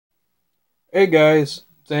Hey guys,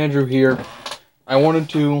 it's Andrew here. I wanted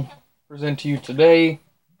to present to you today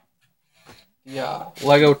the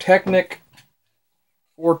Lego Technic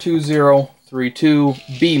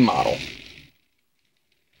 42032B model,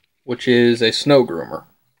 which is a snow groomer,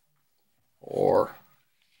 or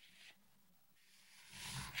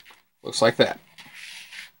looks like that.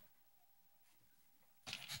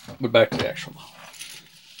 But back to the actual model.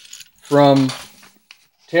 From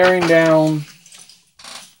tearing down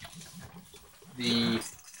the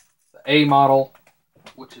A model,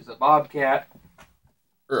 which is a bobcat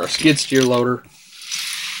or a skid steer loader,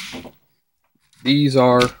 these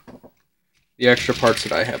are the extra parts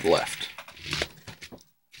that I have left.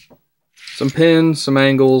 Some pins, some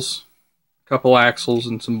angles, a couple axles,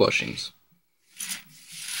 and some bushings.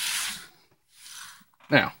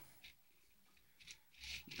 Now,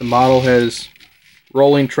 the model has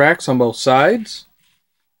rolling tracks on both sides.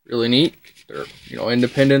 Really neat. They're,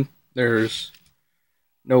 independent. There's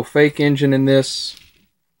no fake engine in this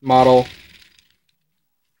model.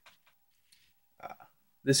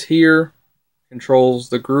 This here controls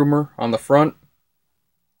the groomer on the front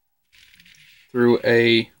through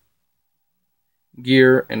a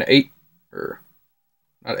gear and not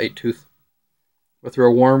 8-tooth, but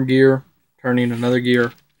through a worm gear, turning another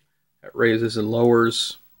gear that raises and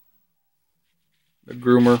lowers the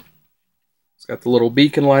groomer. It's got the little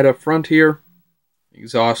beacon light up front here,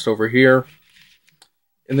 exhaust over here.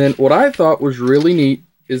 And then what I thought was really neat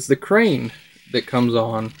is the crane that comes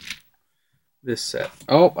on this set.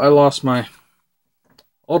 Oh, hold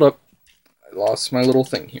up. I lost my little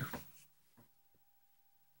thing here.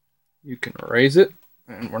 You can raise it,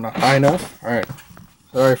 and we're not high enough. Alright,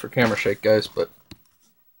 sorry for camera shake, guys, but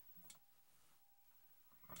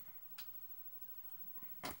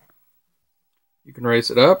you can raise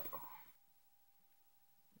it up,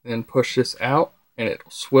 and then push this out, and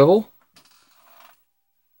it'll swivel.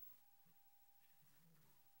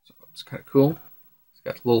 So it's kind of cool. It's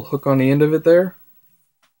got a little hook on the end of it there.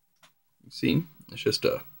 You see, it's just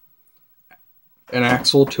an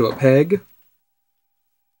axle to a peg.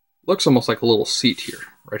 Looks almost like a little seat here,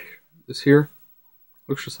 right here. This here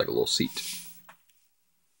looks just like a little seat.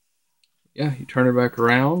 Yeah, you turn it back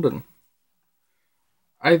around, and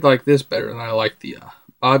I like this better than I like the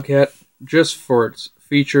Bobcat, just for its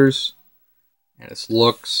features and its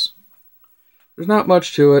looks. There's not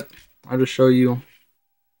much to it. I'll just show you.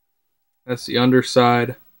 That's the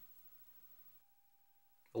underside,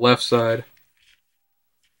 the left side.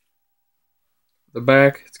 The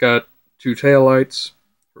back, it's got two taillights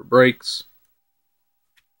for brakes.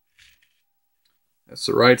 That's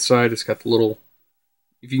the right side. It's got the little,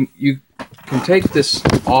 if you can take this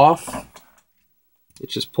off, it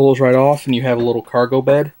just pulls right off, and you have a little cargo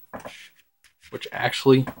bed, which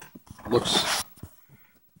actually looks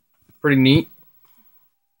pretty neat.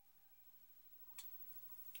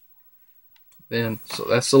 Then, so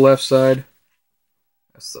that's the left side.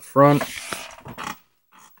 That's the front.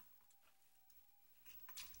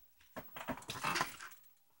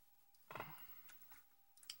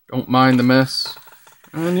 Don't mind the mess.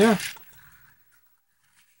 And yeah.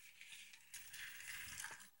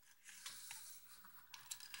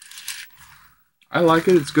 I like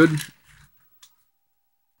it. It's good.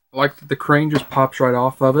 I like that the crane just pops right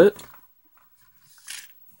off of it.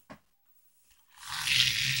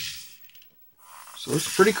 So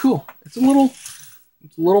it's pretty cool. It's a little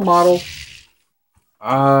model.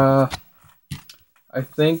 I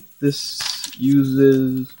think this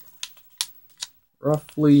uses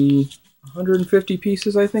roughly 150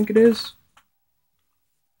 pieces, I think it is.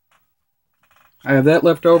 I have that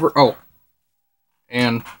left over. Oh,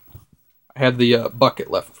 and I had the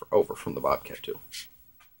bucket left over from the Bobcat too.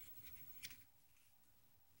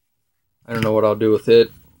 I don't know what I'll do with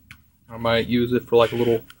it. I might use it for like a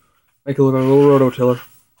little, make it look like a little rototiller.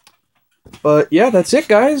 But yeah, that's it,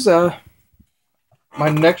 guys. My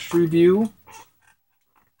next review,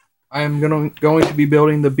 I am going to be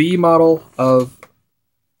building the B model of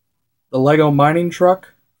the Lego mining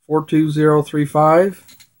truck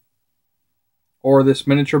 42035, or this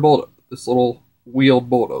miniature bulldozer, this little wheeled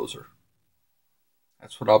bulldozer.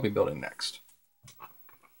 That's what I'll be building next.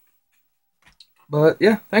 But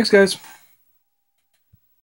yeah, thanks guys.